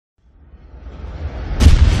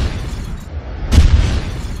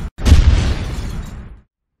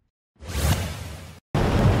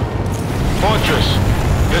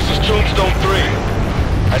Tombstone 3.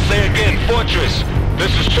 I say again, Fortress.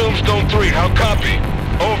 This is Tombstone 3. How copy?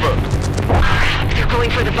 Over. They're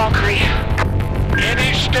going for the Valkyrie.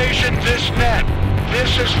 Any station this net.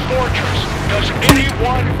 This is Fortress. Does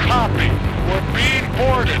anyone copy? We're being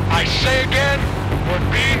boarded. I say again, we're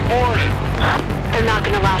being boarded. They're not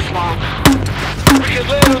gonna last long. We can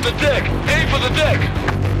land on the deck. Aim for the deck.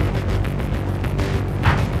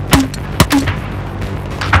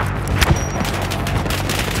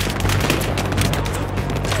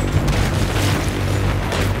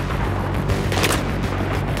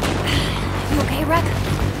 You okay, Rek?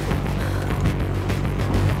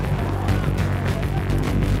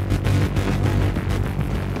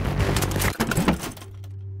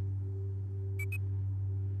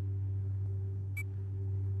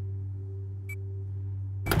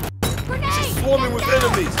 Swarming with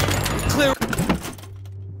enemies. Clear.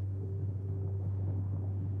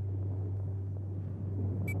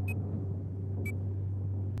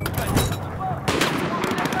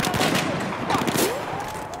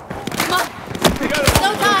 No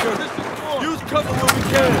time! Use cover where we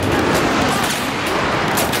can.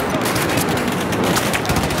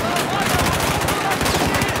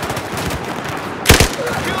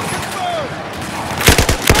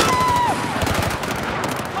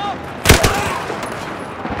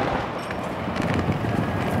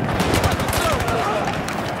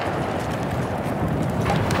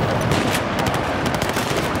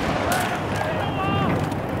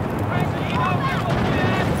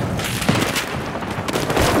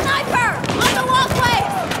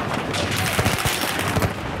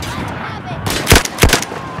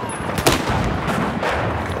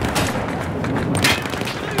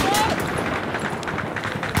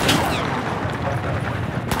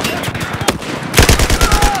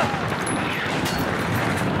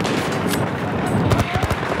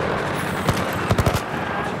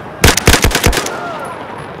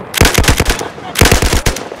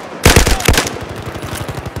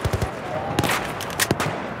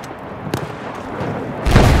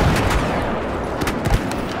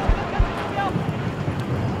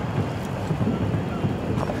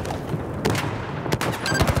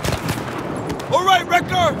 All right,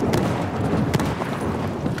 Wrecker!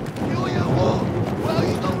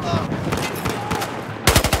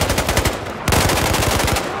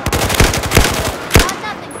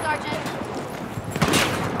 Nothing, Sergeant.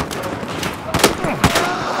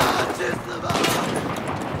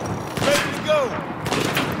 Ready to go!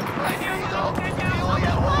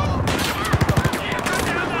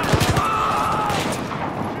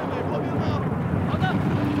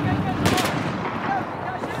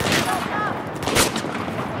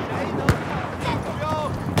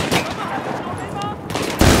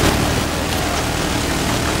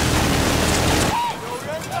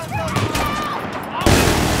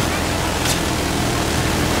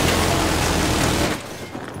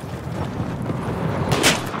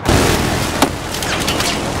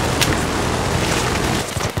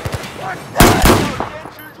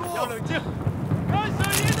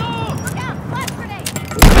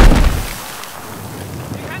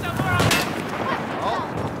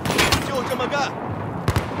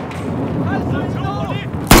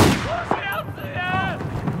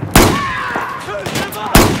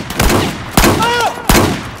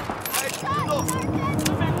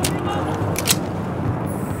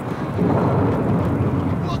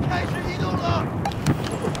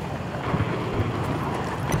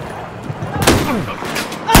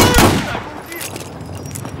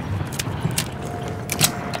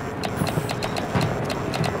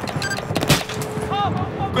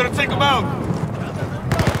 We're gonna take him out!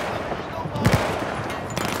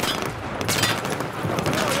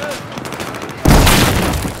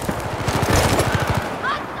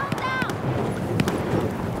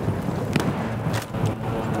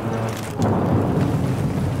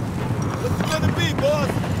 What's it gonna be,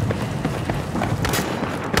 boss?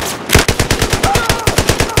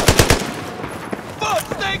 Fuck!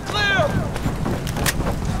 Stay clear!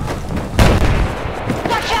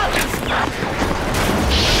 Watch out!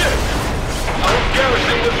 Shit! I hope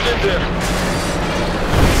Garrison was in there.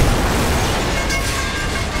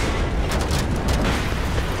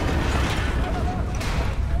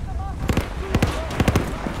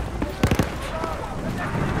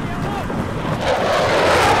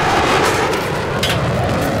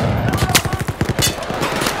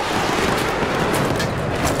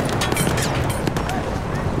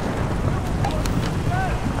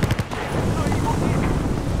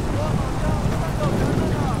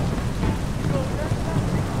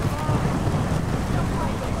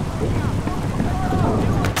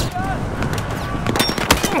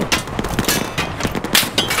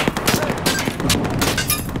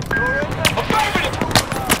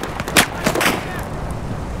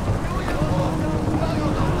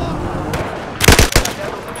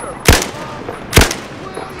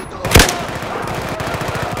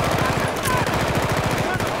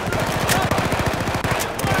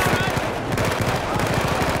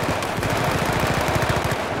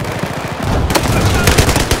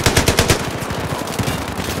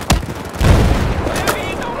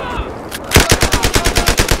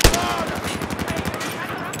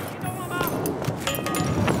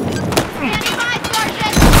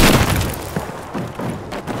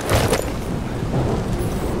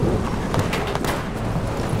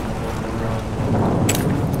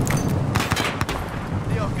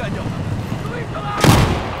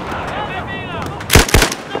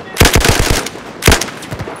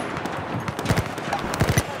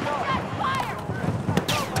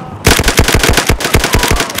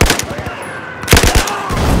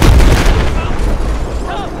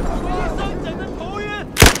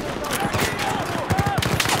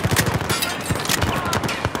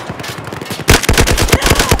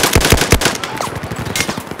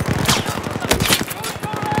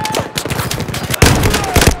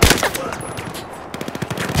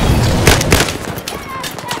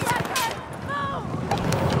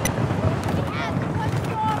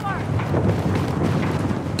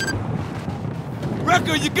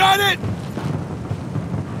 Tango, you got it?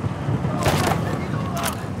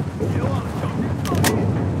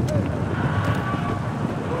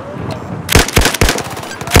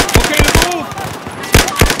 Okay to move?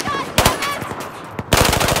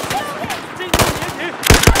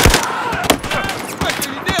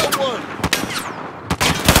 Especially you nailed one.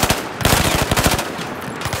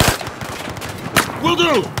 Will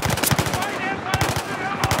do.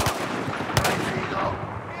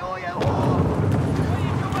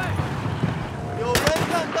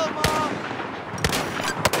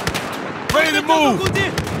 Ready to move!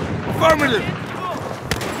 Affirmative!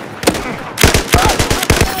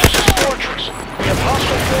 This is Fortress. We have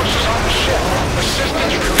hostile forces on the ship.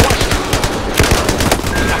 Assistance requested.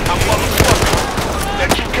 Motherfucker!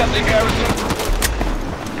 That you kept the garrison?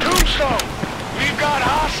 Tombstone, we've got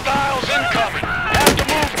hostiles incoming. Have to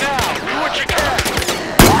move now. Do what you can.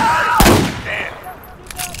 Damn!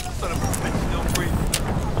 Son of a bitch, don't breathe.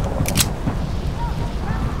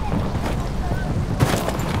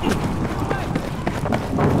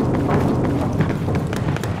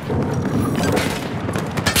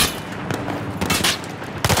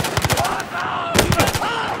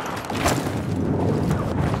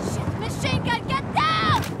 Machine gun, get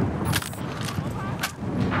down!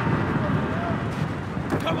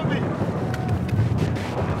 Cover me!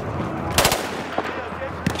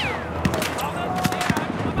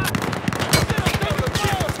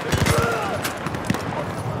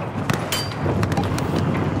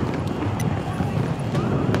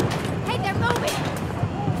 Hey, they're moving!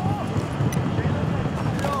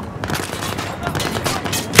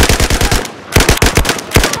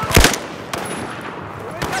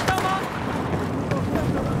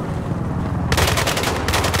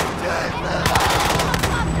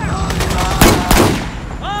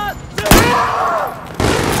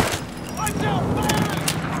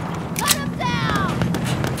 Cut him down!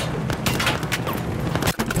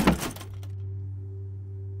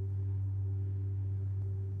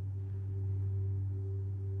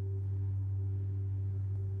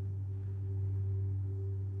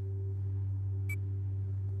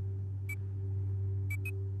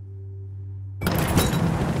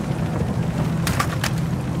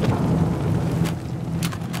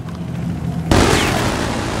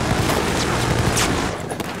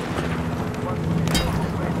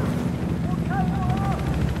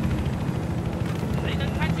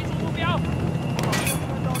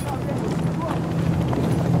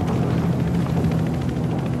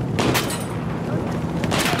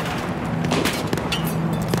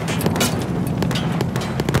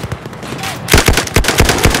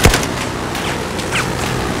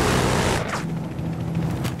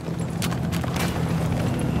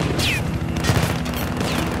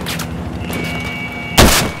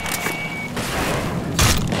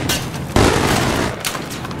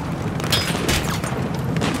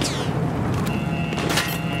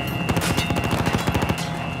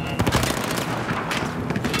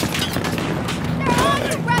 They're on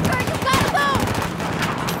you, Wrecker! You gotta move!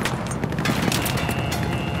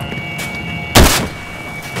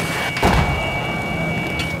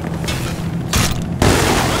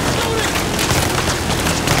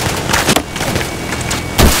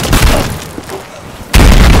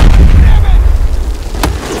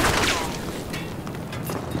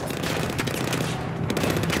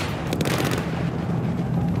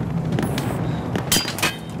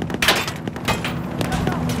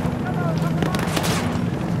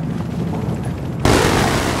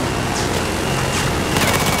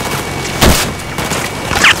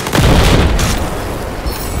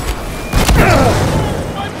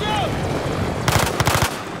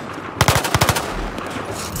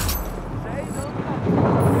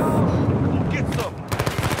 Get some!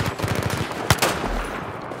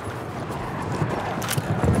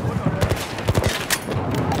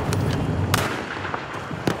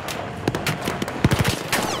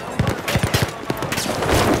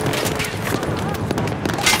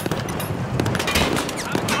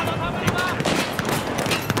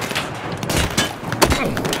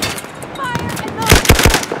 Fire and no!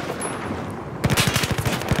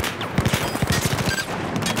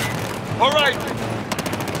 All right!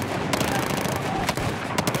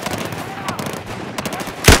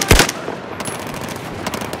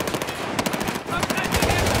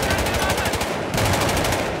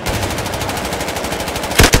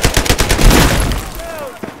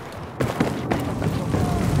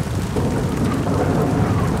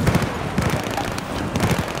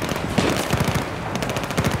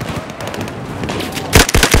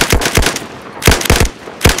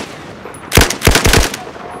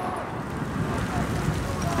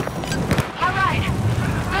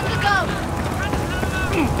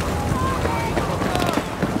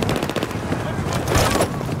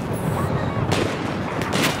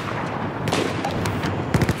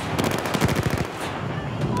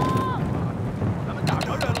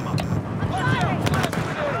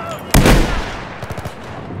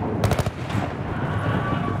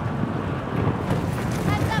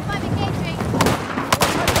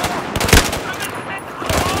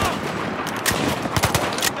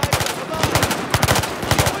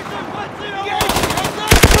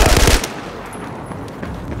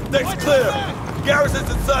 Check's clear. Garrison's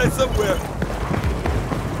inside somewhere.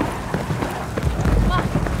 Come on.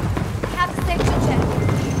 We have to save Chin.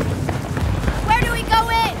 Where do we go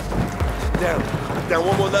in? Down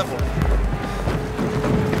one more level.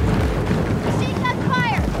 Machine gun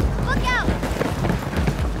fire! Look out!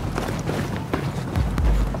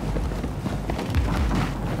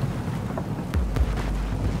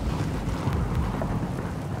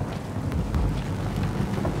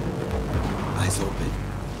 Eyes open.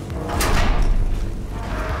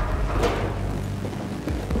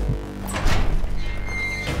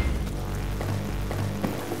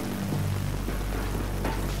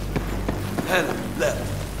 Hannah, left.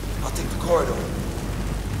 I'll take the corridor.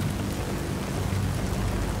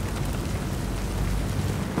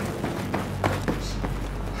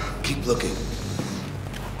 Keep looking.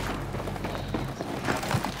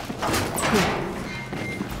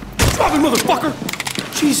 Drop it, motherfucker!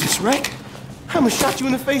 Jesus, Rick. I almost shot you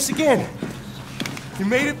in the face again. You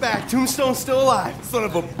made it back. Tombstone's still alive. Son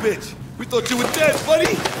of a bitch. We thought you were dead,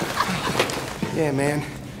 buddy. Yeah, man.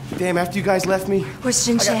 Damn, after you guys left me, Where's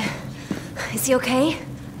Jinche? Is he okay?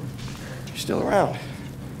 you're still around.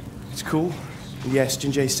 It's cool. And yes,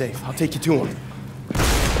 Jinjae's safe. I'll take you to him.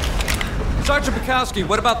 Sergeant Bukowski,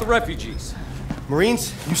 what about the refugees?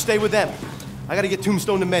 Marines, you stay with them. I gotta get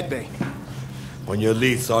Tombstone to medbay. On your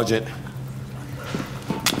lead, Sergeant.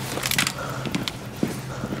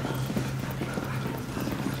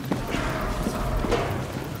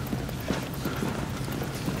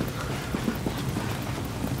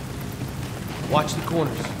 Watch the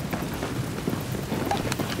corners.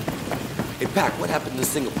 Hey, Pac, what happened to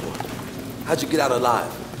Singapore? How'd you get out alive?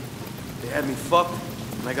 They had me fucked,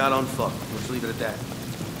 and I got unfucked. Let's leave it at that.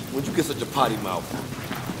 When'd you get such a potty mouth?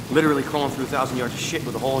 Literally crawling through 1,000 yards of shit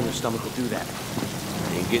with a hole in your stomach will do that.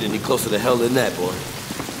 Ain't getting any closer to hell than that, boy.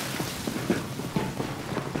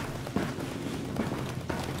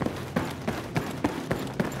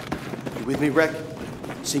 You with me, Rek?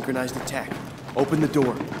 Synchronized attack. Open the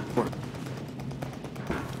door.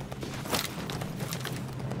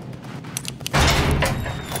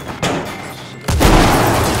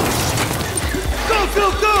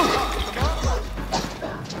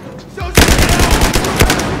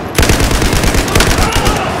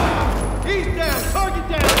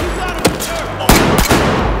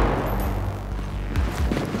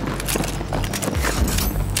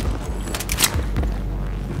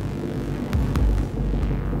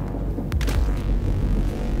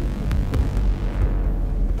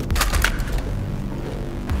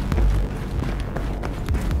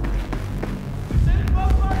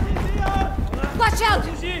 Watch out!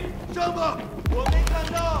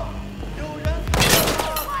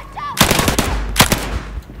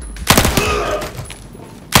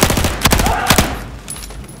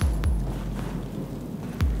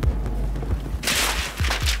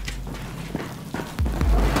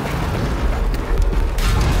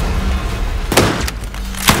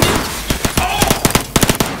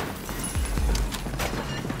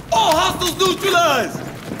 All hostiles neutralized!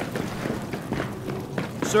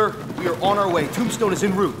 Sir, we are on our way. Tombstone is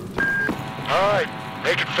en route. All right,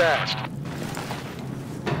 make it fast.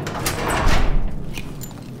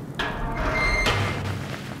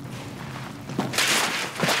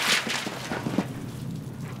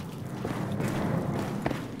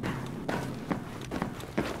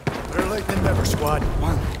 Better late than never, squad.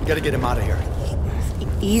 We gotta get him out of here.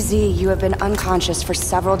 Easy, you have been unconscious for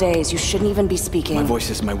several days. You shouldn't even be speaking. My voice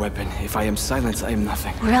is my weapon. If I am silent, I am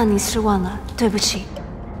nothing. 我让你失望了，对不起。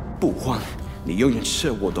不慌，你永远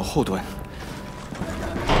是我的后盾。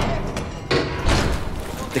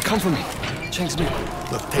They come for me. Chang's men.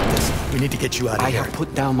 Look, take this. We need to get you out of I here. have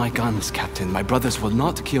put down my guns, Captain. My brothers will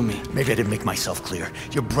not kill me. Maybe I didn't make myself clear.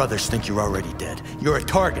 Your brothers think you're already dead. You're a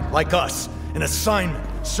target, like us. An assignment.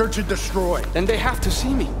 Search and destroy. Then they have to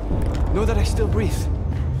see me. Know that I still breathe.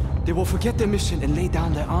 They will forget their mission and lay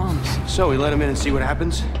down their arms. So, we let him in and see what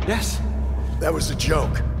happens? Yes. That was a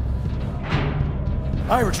joke.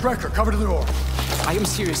 Ira, Trekker, cover the door. I am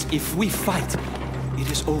serious. If we fight,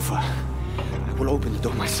 it is over. I will open the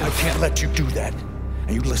door I myself. can't let you do that.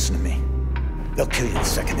 And you listen to me. They'll kill you the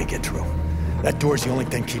second they get through. That door's the only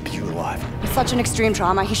thing keeping you alive. With such an extreme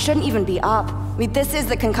trauma, he shouldn't even be up. I mean, this is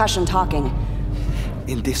the concussion talking.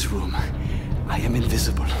 In this room, I am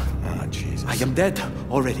invisible. Oh, Jesus. I am dead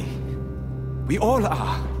already. We all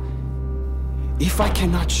are. If I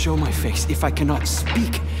cannot show my face, if I cannot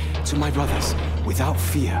speak to my brothers without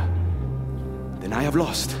fear, then I have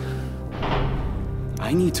lost.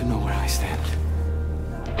 I need to know where I stand.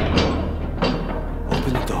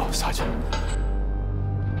 Open the door, Sergeant.